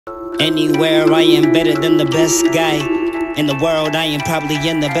Anywhere I am better than the best guy. In the world I am probably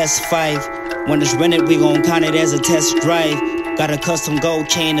in the best 5. When it's rented we gon' count it as a test drive. Got a custom gold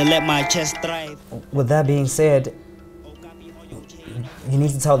chain to let my chest thrive. With that being said, you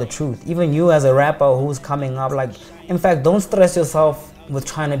need to tell the truth. Even you as a rapper who's coming up, like, in fact, don't stress yourself with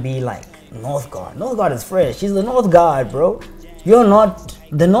trying to be like North Guard. North Guard is fresh. She's the North Guard, bro. You're not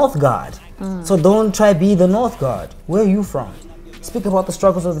the North Guard. So don't try to be the North Guard. Where are you from? Speak about the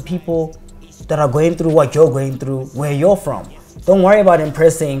struggles of the people that are going through what you're going through, where you're from. Don't worry about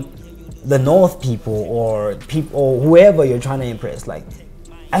impressing the North people or whoever you're trying to impress. Like,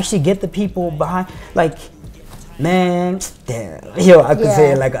 actually get the people behind. Like, man, damn, yo, I could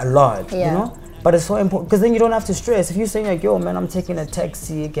say it like a lot, you know. But it's so important because then you don't have to stress. If you're saying like, yo, man, I'm taking a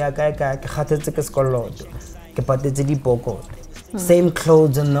taxi, same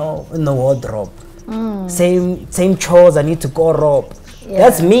clothes in the wardrobe, same chores I need to go rob.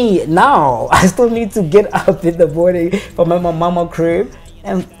 That's me now. I still need to get up in the morning from my mama crib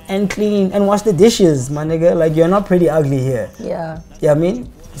and clean and wash the dishes, my nigga. Like, you're not Pretty Ugly here. Yeah, I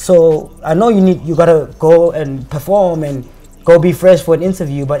mean. So I know you gotta go and perform and go be fresh for an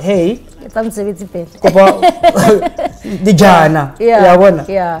interview, but hey, type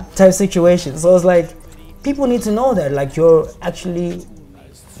situation. So it's like, people need to know that, like, you're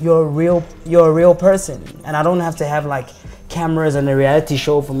a real person, and I don't have to have like cameras and a reality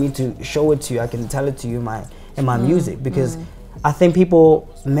show for me to show it to you. I can tell it to you in my music, because I think people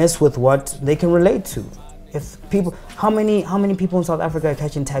mess with what they can relate to. If people, how many people in South Africa are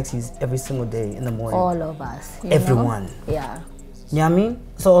catching taxis every single day in the morning? All of us. Everyone. Know? Yeah. You know what I mean?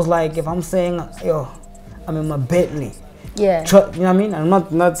 So it's like, if I'm saying, yo, I'm in my Bentley. Yeah. You know what I mean?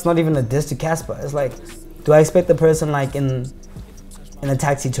 It's not even a diss to Casper. It's like, do I expect the person like in a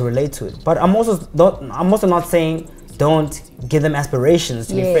taxi to relate to it? But I'm also not saying don't give them aspirations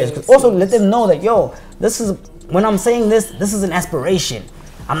to be fresh. Because also let them know that, yo, when I'm saying this is an aspiration.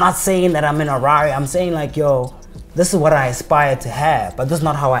 I'm not saying that I'm in a Rari. I'm saying like, yo, this is what I aspire to have, but this is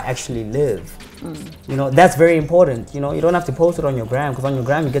not how I actually live. You know, that's very important. You know, you don't have to post it on your gram, because on your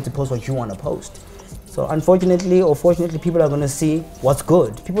gram you get to post what you want to post. So unfortunately or fortunately, people are going to see what's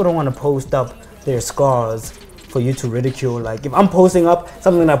good. People don't want to post up their scars for you to ridicule. Like, if I'm posting up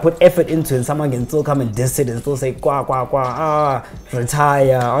something that I put effort into, and someone can still come and diss it and still say retire,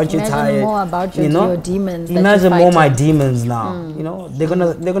 aren't you tired? Imagine more about your demons. Imagine more my demons now. You know, they're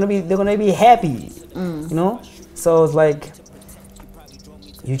gonna be happy. You know, so it's like,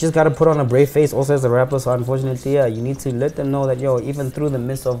 you just gotta put on a brave face also as a rapper. So unfortunately, you need to let them know that, yo, even through the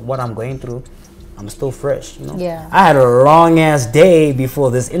midst of what I'm going through, I'm still fresh, you know. I had a long ass day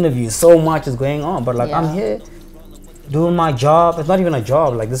before this interview. So much is going on, but like, I'm here doing my job. It's not even a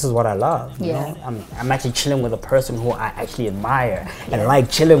job. Like, this is what I love. You know, I'm actually chilling with a person who I actually admire and like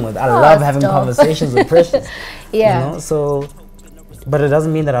chilling with. I love having conversations with Precious. You know, so, but it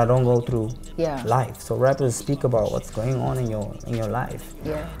doesn't mean that I don't go through life. So rappers speak about what's going on in your life.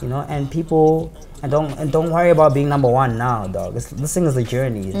 You know, and people, and don't worry about being #1 now, dog. This thing is a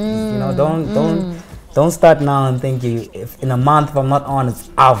journey. You know, don't start now and think if in a month if I'm not on, it's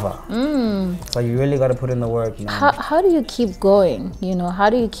over. So you really got to put in the work, man. How do you keep going? You know, how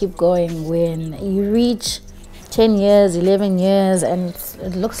do you keep going when you reach 10 years, 11 years, and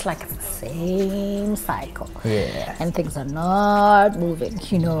it looks like it's the same cycle? And things are not moving,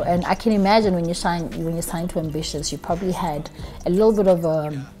 you know. And I can imagine when you signed to Ambitious, you probably had a little bit of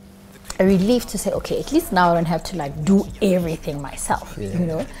a relief to say, okay, at least now I don't have to like do everything myself, you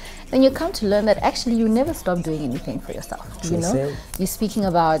know. Then you come to learn that actually you never stop doing anything for yourself. You know, you're speaking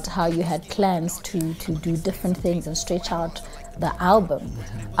about how you had plans to do different things and stretch out the album.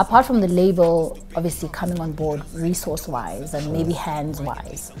 Apart from the label obviously coming on board resource-wise and maybe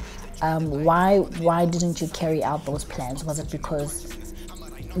hands-wise, why didn't you carry out those plans? Was it because,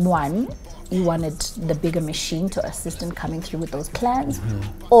 one, you wanted the bigger machine to assist in coming through with those plans,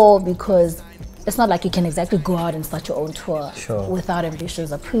 or because it's not like you can exactly go out and start your own tour without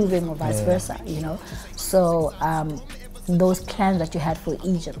Ambitious approving, or vice versa, you know? So those plans that you had for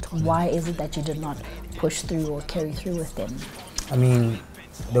Egypt, why is it that you did not push through or carry through with them? I mean,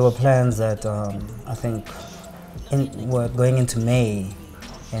 there were plans that I think were going into May,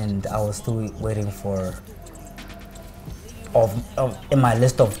 and I was still waiting for, in my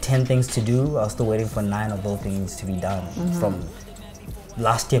list of 10 things to do, I was still waiting for 9 of those things to be done from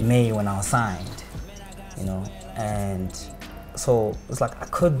last year May when I was signed, you know. And so it's like, I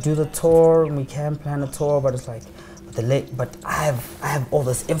could do the tour, we can plan a tour, but it's like, but I have all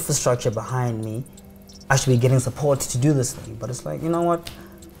this infrastructure behind me, actually getting support to do this thing. But it's like, you know what,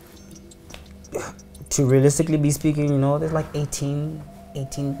 to realistically be speaking, you know, there's like 18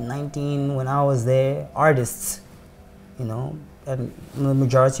 18, 19 when I was there, artists, you know, and the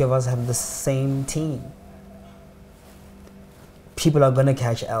majority of us have the same team. People are gonna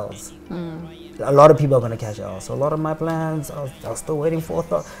catch L's. A lot of people are gonna catch L's. So a lot of my plans, I was still waiting for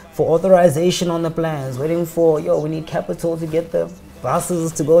authorization on the plans, waiting for, we need capital to get the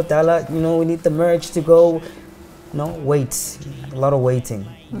buses to go Dala, we need the merch to go, wait, a lot of waiting.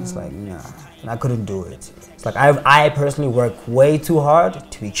 It's like, nah, and I couldn't do it. It's like I personally work way too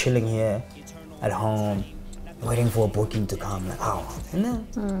hard to be chilling here at home, waiting for a booking to come. Like, and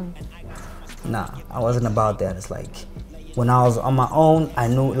then, nah, I wasn't about that. It's like, when I was on my own, I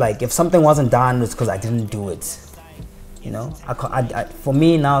knew, like, if something wasn't done, it's because I didn't do it. For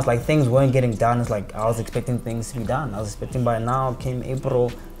me now, it's like things weren't getting done. It's like I was expecting things to be done. I was expecting by now, came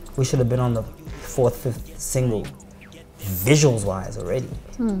April, we should have been on the 4th, 5th single, visuals wise already.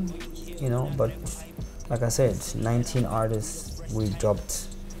 But like I said, 19 artists, we dropped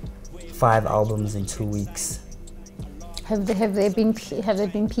 5 albums in 2 weeks. Have there been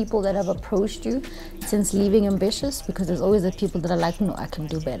people that have approached you since leaving Ambitious? Because there's always the people that are like, no, I can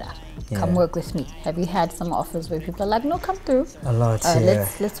do better. Come work with me. Have you had some offers where people are like, no, come through. A lot, yeah.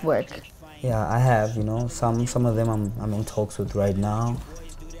 Let's work. Yeah, I have. Some of them I'm in talks with right now.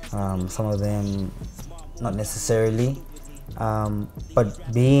 Some of them not necessarily.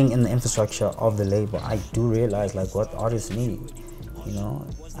 But being in the infrastructure of the label, I do realize like what artists need.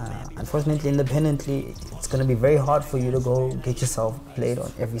 Unfortunately, independently, it's going to be very hard for you to go get yourself played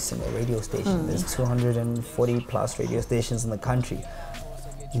on every single radio station. There's 240 plus radio stations in the country,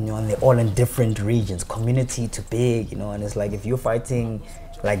 and they're all in different regions, community to big, and it's like if you're fighting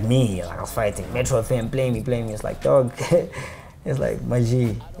like me, like I was fighting Metro FM, play me, it's like, dog, it's like,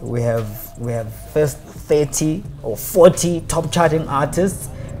 Maji, we have first 30 or 40 top charting artists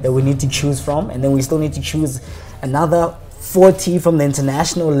that we need to choose from, and then we still need to choose another 40 from the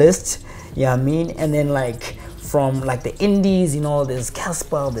international list, and then like from like the indies, there's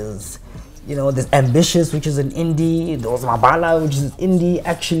Casper, there's Ambitious, which is an indie, there's Mabala, which is indie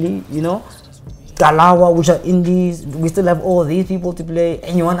actually, Galawa, which are indies. We still have all these people to play,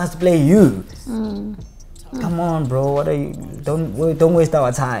 and you want us to play you. Come on, bro, what are you, don't waste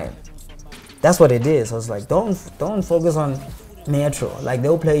our time. That's what it is. So it's like, don't focus on Metro. Like,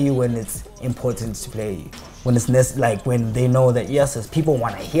 they'll play you when it's important to play you. When it's like when they know that yes, people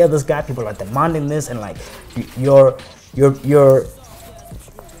want to hear this guy, people are demanding this, and like you're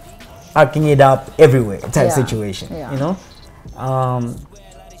arcing it up everywhere type situation,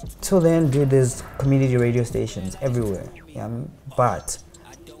 So then, dude, there's community radio stations everywhere. But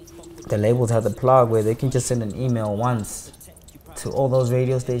the labels have the plug where they can just send an email once to all those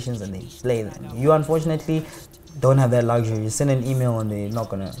radio stations and they play them. You unfortunately don't have that luxury. You send an email and they're not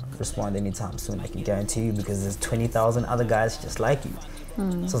gonna respond anytime soon, I can guarantee you, because there's 20,000 other guys just like you.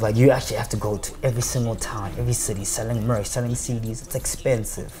 So it's like you actually have to go to every single town, every city, selling merch, selling CDs. It's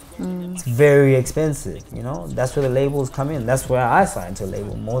expensive. It's very expensive, That's where the labels come in. That's where I signed to a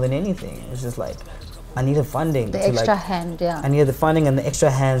label more than anything. It's just like, I needed funding. The extra hand, I needed the funding and the extra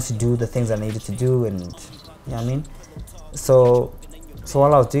hands to do the things I needed to do, and you know what I mean? So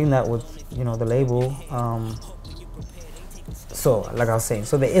while I was doing that with, the label, so like I was saying,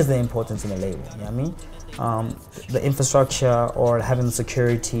 so there is the importance in the label, you know what I mean? The infrastructure or having the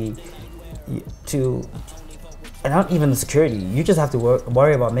security to, and not even the security, you just have to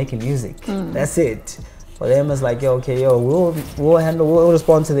worry about making music. That's it. For them, it's like, we'll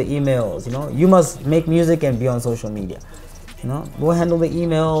respond to the emails, You must make music and be on social media, We'll handle the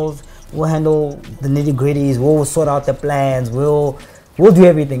emails, we'll handle the nitty gritties, we'll sort out the plans, we'll do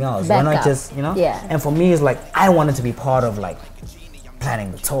everything else. We're not just, And for me, it's like, I wanted to be part of like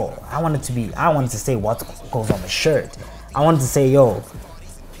planning the tour. I wanted to say what goes on the shirt. I wanted to say,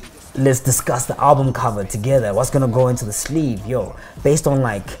 let's discuss the album cover together. What's gonna go into the sleeve, based on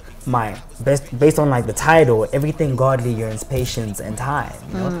like based on like the title, everything godly yearns patience and time.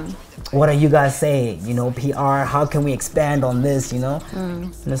 What are you guys saying? PR. How can we expand on this?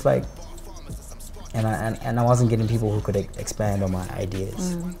 And it's like, and I wasn't getting people who could expand on my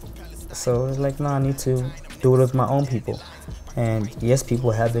ideas. So it's like, no, I need to do it with my own people. And yes,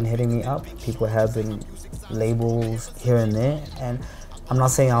 people have been hitting me up. People have been labels here and there. And I'm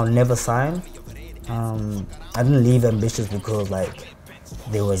not saying I'll never sign. I didn't leave Ambitious because like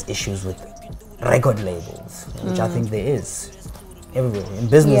there was issues with record labels, which I think there is everywhere. In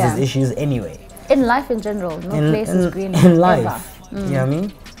business, there's issues anyway. In life in general, no place is green. In life, you know what I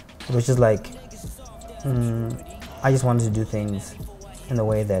mean? Which is like, I just wanted to do things in the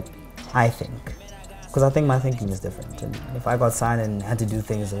way that I think. because I think my thinking is different. And if I got signed and had to do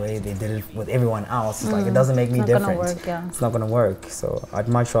things the way they did it with everyone else, it's like it doesn't make me different. It's not gonna work. So I'd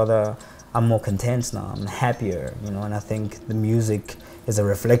much rather, I'm more content now. I'm happier, you know. And I think the music is a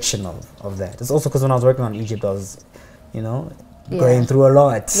reflection of that. It's also because when I was working on Egypt, I was, you know, going through a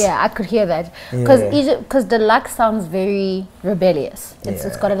lot. Yeah, I could hear that. Because Deluxe sounds very rebellious.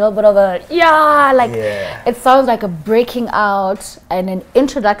 It's got a little bit of a, it sounds like a breaking out and an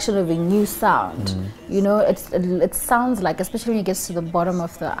introduction of a new sound. You know, it sounds like, especially when it gets to the bottom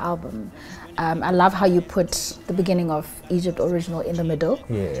of the album, I love how you put the beginning of Egypt Original in the middle,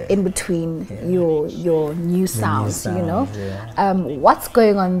 in between your new sounds, you know. What's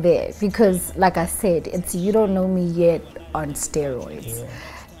going on there? Because like I said, it's You Don't Know Me Yet on steroids.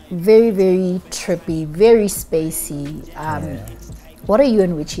 Very, very trippy, very spacey. What are you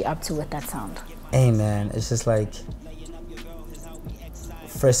and Richie up to with that sound? Hey man, it's just like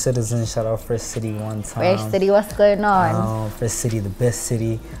First Citizen, shout out First City one time. First City, what's going on? First City, the best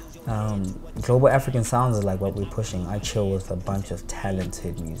city. Global African sounds is like what we're pushing. I chill with a bunch of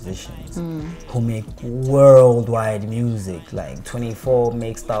talented musicians who make worldwide music. Like 24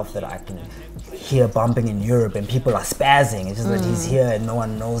 makes stuff that I can hear bumping in Europe and people are spazzing. It's just that he's here and no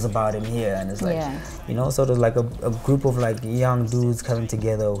one knows about him here. And it's like, you know, so there's like a group of like young dudes coming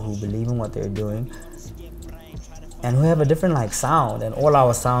together who believe in what they're doing and who have a different like sound, and all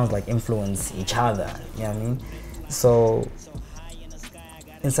our sounds like influence each other. You know what I mean? So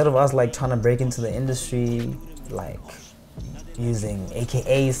instead of us like trying to break into the industry, like using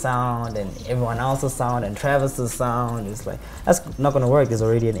AKA sound and everyone else's sound and Travis's sound, it's like, that's not gonna work. There's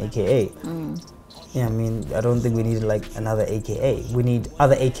already an AKA. Yeah, I mean, I don't think we need like another AKA. We need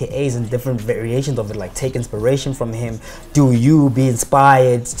other AKAs and different variations of it, like take inspiration from him, do you, be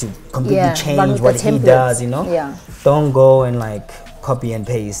inspired to completely change what he does, you know? Don't go and like copy and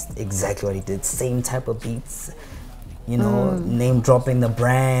paste exactly what he did. Same type of beats, you know, name dropping the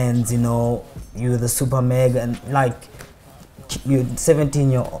brands, you know, you're the super mega, and like you're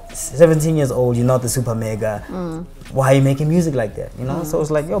 17 years old, you're not the super mega. Why are you making music like that, you know? So it's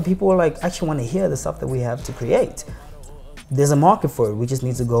like, yo, people like actually want to hear the stuff that we have to create. There's a market for it. We just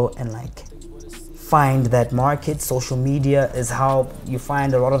need to go and like find that market. Social media is how you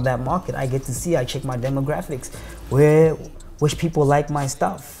find a lot of that market. I get to see, I check my demographics, which people like my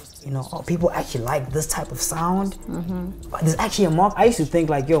stuff. You know, oh, people actually like this type of sound. But there's actually a market. I used to think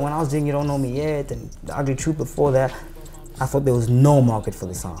like, yo, when I was doing You Don't Know Me Yet and The Ugly Truth before that, I thought there was no market for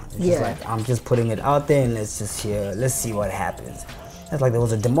the song. It's just like, I'm just putting it out there and let's see what happens. It's like there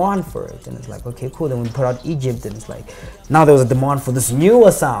was a demand for it, and it's like, okay, cool. Then we put out Egypt, and it's like, now there was a demand for this newer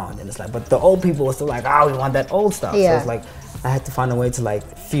sound, and it's like, but the old people were still like, oh, we want that old stuff. So it's like, I had to find a way to like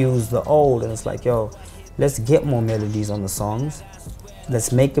fuse the old, and it's like, yo, let's get more melodies on the songs.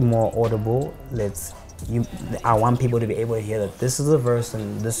 Let's make it more audible. I want people to be able to hear that this is the verse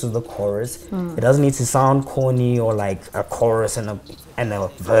and this is the chorus. It doesn't need to sound corny or like a chorus and a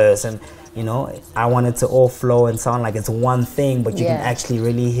verse, and you know, I want it to all flow and sound like it's one thing, but you can actually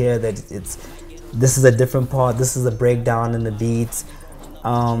really hear that this is a different part, this is a breakdown in the beats.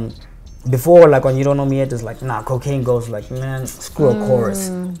 Before, like on You Don't Know Me Yet, it's like, nah, Cocaine goes like, man, screw a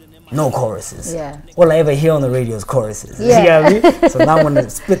chorus. No choruses. All I ever hear on the radio is choruses. You know what I mean? So now when I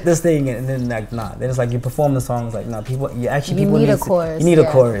split this thing and then like, nah, then it's like you perform the songs like, nah, people need a chorus. You need a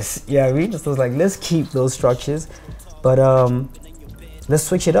chorus. You know what I mean? So it's like, let's keep those structures, but let's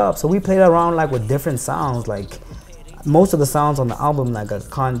switch it up. So we played around like with different sounds. Like most of the sounds on the album, like I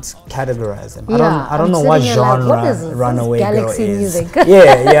can't categorize them. I don't know what genre like, Runaway Girl is. Music.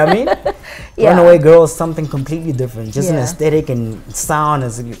 Yeah, I mean, Runaway Girl is something completely different. Just an aesthetic and sound.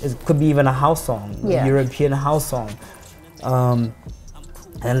 It could be even a house song, European house song. And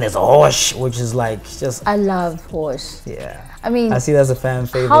then there's Horse, which is like just. I love Horse. Yeah. I mean, I see that's a fan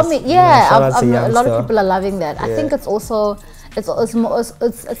favorite. A lot of people are loving that. I think it's also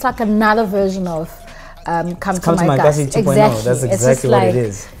it's like another version of. Come to my Gussie 2.0. That's exactly what it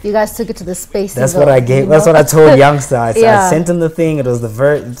is. You guys took it to the space. That's what I gave. That's what I told Youngster. I sent him the thing. It was the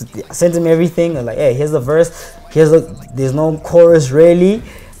verse. I sent him everything. I'm like, hey, here's the verse. There's no chorus really.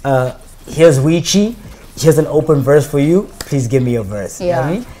 Here's Weechi. Here's an open verse for you. Please give me a verse. You know what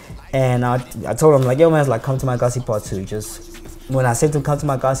I mean? And I told him like, yo man, it's like Come to My Gussie Part 2. Just when I sent him Come to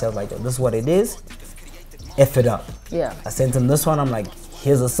My Gussie, I was like, yo, this is what it is. F it up. I sent him this one. I'm like,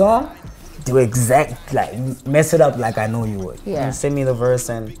 here's a song. Do mess it up like I know you would. And send me the verse,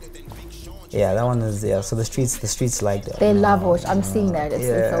 and that one is so the streets like that. They love Horse. I'm seeing that.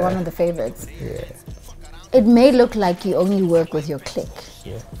 It's one of the favorites. It may look like you only work with your clique.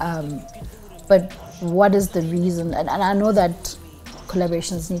 But what is the reason? And I know that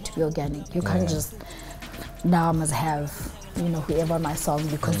collaborations need to be organic. You can't just now I must have, you know, whoever on my song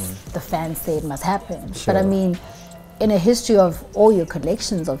because the fans say it must happen. Sure. But I mean, in a history of all your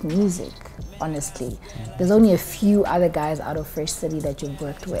collections of music, honestly, there's only a few other guys out of Fresh City that you've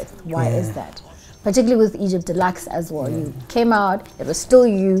worked with. Why is that? Particularly with Egypt Deluxe as well. You came out, it was still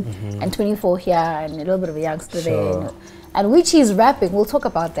you, and 24 here, and a little bit of a youngster there. You know. And Wichi's rapping, we'll talk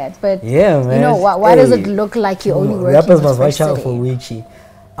about that. But yeah, man. You know, why does it look like you're only working rappers with must Fresh watch out City? for Wichi.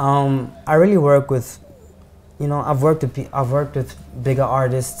 I really work with, you know, I've worked with bigger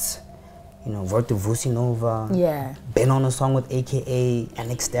artists. You know, worked with Vusi Nova. Yeah. Been on a song with AKA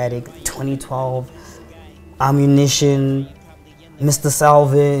and Ecstatic, 2012, Ammunition, Mr.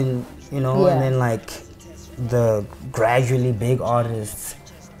 Salvin, you know, and then like the gradually big artists,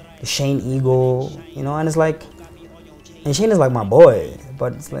 Shane Eagle, you know, and it's like, and Shane is like my boy,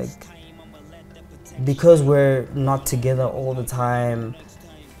 but it's like, because we're not together all the time,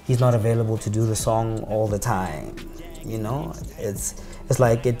 he's not available to do the song all the time, you know, it's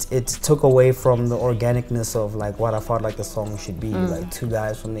like it took away from the organicness of like what I thought like the song should be, like two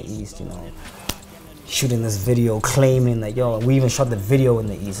guys from the East, you know, shooting this video claiming that, yo, we even shot the video in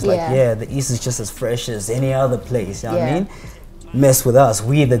the East. Like, yeah, the East is just as fresh as any other place, you know what I mean? Mess with us,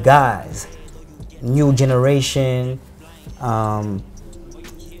 we the guys. New generation.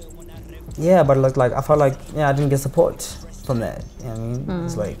 Yeah, but like I felt like, I didn't get support from that, you know what I mean?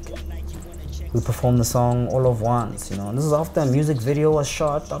 It's like, we performed the song all of once, you know. And this is after a music video was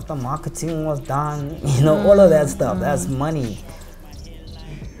shot, after marketing was done, you know, all of that stuff. That's money.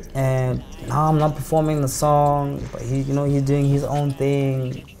 And now I'm not performing the song, but he, you know, he's doing his own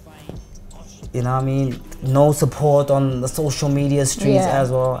thing. You know what I mean? No support on the social media streets as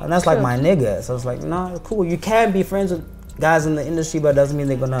well. And that's like my nigga. So it's like, nah, cool. You can be friends with guys in the industry, but it doesn't mean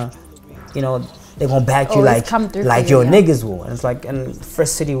they're gonna, you know, they're gonna back you like your niggas will. And it's like, and Fresh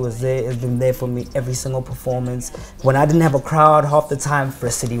City was there. It's been there for me every single performance. When I didn't have a crowd, half the time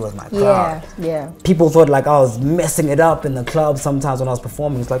Fresh City was my crowd. People thought like I was messing it up in the club sometimes when I was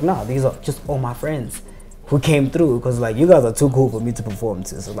performing. It's like, nah, these are just all my friends who came through, because like, you guys are too cool for me to perform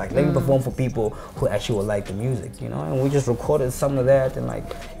to. So like, let me perform for people who actually would like the music, you know. And we just recorded some of that, and like,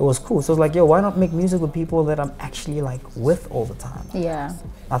 it was cool. So it's like, yo, why not make music with people that I'm actually like with all the time?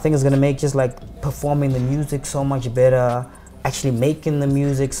 I think it's gonna make just like performing the music so much better, actually making the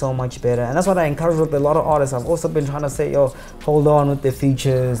music so much better. And that's what I encourage with a lot of artists. I've also been trying to say, yo, hold on with the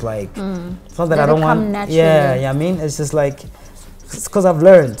features. Like, it's not that I don't want. Yeah, I mean, it's just like, it's because I've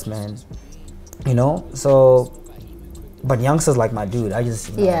learned, man. You know, so, but youngsters like my dude. I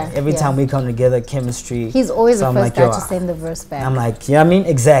just, you know, every time we come together, chemistry. He's always the first guy to send the verse back. I'm like, you know what I mean?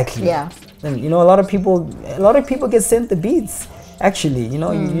 Exactly. And you know, a lot of people get sent the beats. Actually, you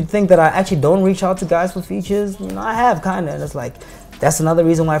know, you think that I actually don't reach out to guys for features. You know, I have kind of. And it's like, that's another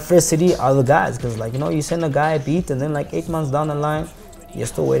reason why Fresh City are the guys, because like, you know, you send a guy a beat, and then like 8 months down the line, you're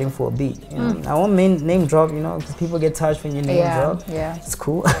still waiting for a beat. You know? I won't name drop, you know, because people get touched when you name drop. It's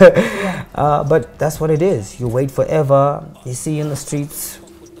cool. But that's what it is. You wait forever. You see you in the streets.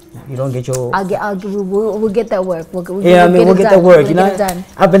 You don't get your. We'll get that work. We'll get that work. You know,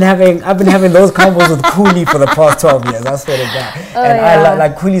 I've been having those combos with Cooley for the past 12 years. I swear to God. I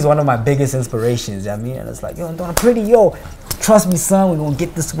like Cooley's one of my biggest inspirations. You know what I mean? And it's like, yo, I'm doing pretty, yo. Trust me, son, we're gonna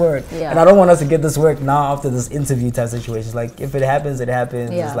get this work. And I don't want us to get this work now after this interview type situation. Like, if it happens, it happens.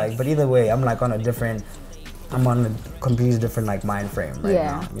 It's like, but either way, I'm like on a completely different like mind frame right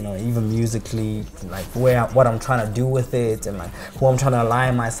now. You know, even musically, like what I'm trying to do with it, and like who I'm trying to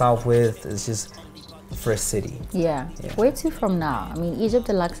align myself with. It's just Fresh City. Where to from now? I mean, Egypt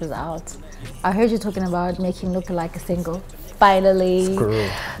Deluxe is out. I heard you talking about making Look Like a single. Finally.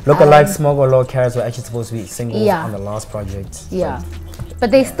 Look-alike, Smoke or Low Carrots were actually supposed to be singles on the last project. But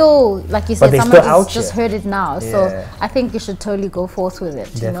they still, like you said, somebody just heard it now. So I think you should totally go forth with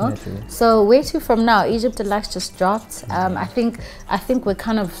it, you know? So where to from now? Egypt Deluxe just dropped. I think we're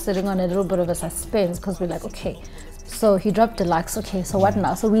kind of sitting on a little bit of a suspense, because we're like, okay, so he dropped Deluxe, okay, so what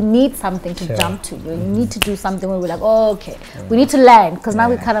now? So we need something to jump to. We need to do something where we're like, oh, okay, we need to land, because now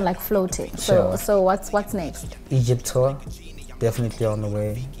we're kind of like floating. So what's next? Egypt tour, definitely on the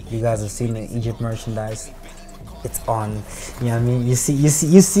way. You guys have seen the Egypt merchandise. It's on, you know what I mean? You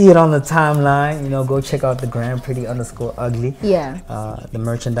see it on the timeline. You know, go check out the gram, Priddy_Ugly. The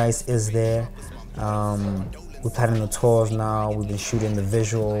merchandise is there. We're planning the tours now. We've been shooting the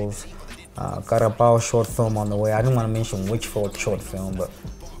visuals. Carabao short film on the way. I didn't want to mention which short film, but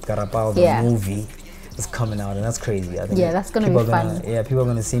Carabao the movie is coming out, and that's crazy. I think that's gonna be fun. People are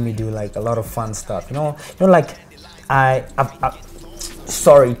gonna see me do like a lot of fun stuff. You know, like I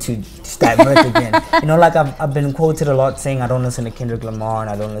sorry to divert again. You know, like I've been quoted a lot saying I don't listen to Kendrick Lamar and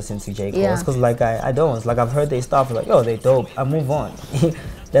I don't listen to J. Cole. Yeah. It's because like I don't. It's like I've heard their stuff. Like, yo, they dope. I move on.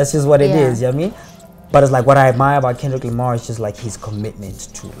 That's just what it is. You know what I mean? But it's like what I admire about Kendrick Lamar is just like his commitment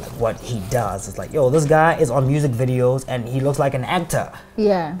to like what he does. It's like, yo, this guy is on music videos and he looks like an actor.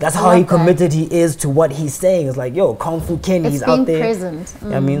 Yeah. That's how he committed he is to what he's saying. It's like, yo, Kung Fu Ken, he's out there. Present. You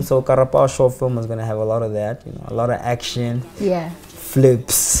know what I mean? So Karapao short film is gonna have a lot of that, you know, a lot of action. Yeah.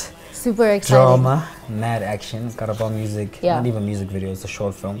 Flips. Super exciting. Drama, mad action. Karapao music, not even music video, it's a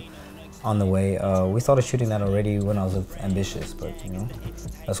short film on the way. We started shooting that already when I was with Ambitious, but you know,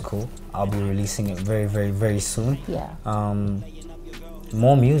 that's cool. I'll be releasing it very, very, very soon. Yeah.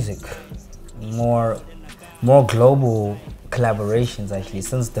 More music, more global collaborations actually.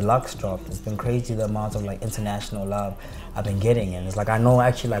 Since Deluxe dropped, it's been crazy the amount of like international love I've been getting, and it's like I know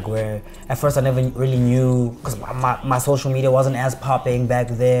actually like where at first I never really knew because my social media wasn't as popping back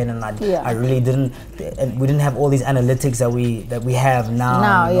then, and I really didn't, and we didn't have all these analytics that we have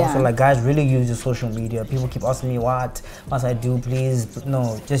now. You know? So like guys really use your social media. People keep asking me what must I do, please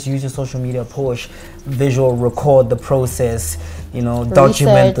no, just use your social media, push, visual, record the process, you know,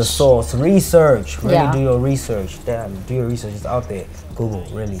 document the source, research, really do your research. Damn, do your research, it's out there, Google,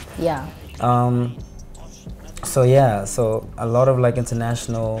 really. So yeah, so a lot of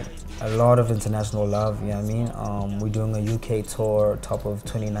international love, you know what I mean? We're doing a UK tour top of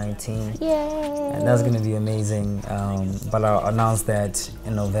 2019. Yay. And that's gonna be amazing. But I'll announce that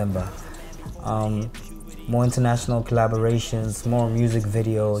in November. More international collaborations, more music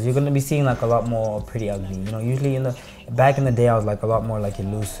videos. You're gonna be seeing like a lot more of Priddy Ugly. You know, usually back in the day I was like a lot more like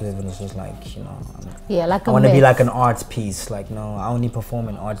elusive, and it's just like, you know, like I want to be like an art piece. Like, no, I only perform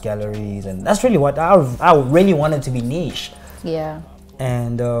in art galleries, and that's really what I really wanted to be niche.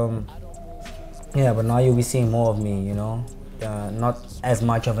 And but now you'll be seeing more of me, you know. Not as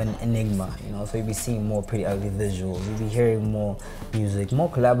much of an enigma, you know, so you'll be seeing more Priddy Ugly visuals, you'll be hearing more music, more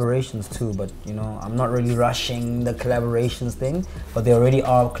collaborations too, but you know, I'm not really rushing the collaborations thing, but there already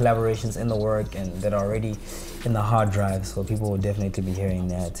are collaborations in the work and that are already in the hard drive, so people will definitely be hearing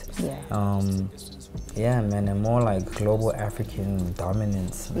that. Man, and more like global African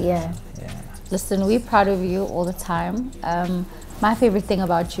dominance, man. Listen, we're proud of you all the time. My favorite thing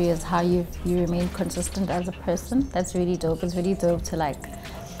about you is how you remain consistent as a person. That's really dope. It's really dope to like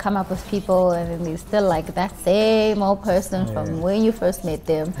come up with people and then they're still like that same old person from when you first met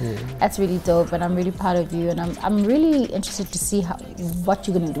them. That's really dope, and I'm really proud of you, and I'm really interested to see what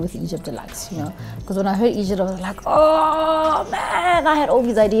you're gonna do with Egypt Deluxe, you know, because when I heard Egypt I was like, oh man, I had all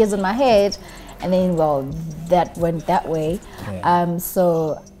these ideas in my head, and then well that went that way.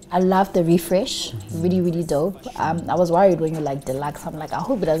 So I love the refresh, really, really dope. I was worried when you're like Deluxe, I'm like, I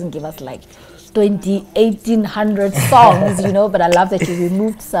hope it doesn't give us like 1,800 songs, you know, but I love that you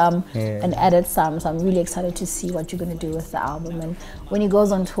removed some and added some, so I'm really excited to see what you're going to do with the album. And when he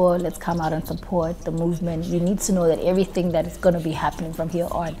goes on tour, let's come out and support the movement. You need to know that everything that is going to be happening from here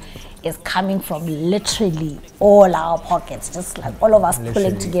on is coming from literally all our pockets, just like all of us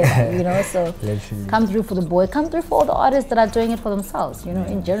pulling together, you know, so come through for the boy, come through for all the artists that are doing it for themselves, you know,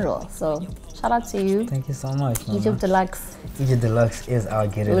 in general. So shout out to you. Thank you so much, Mama. Egypt Deluxe. Egypt Deluxe is our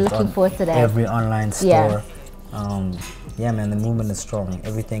get it. We're looking forward to that. Every online store. Man, the movement is strong.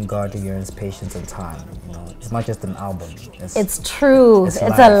 Everything God yearns patience and time. You know, it's not just an album. It's true. It's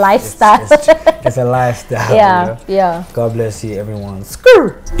life. A lifestyle. It's a lifestyle. You know? God bless you, everyone.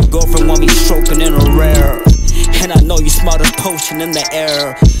 Screw. Girlfriend want me stroking in a rare, and I know you smell the potion in the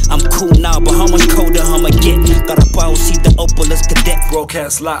air. I'm cool now, but how much colder I'ma get? Got a see the Opalus Cadet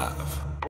broadcast live.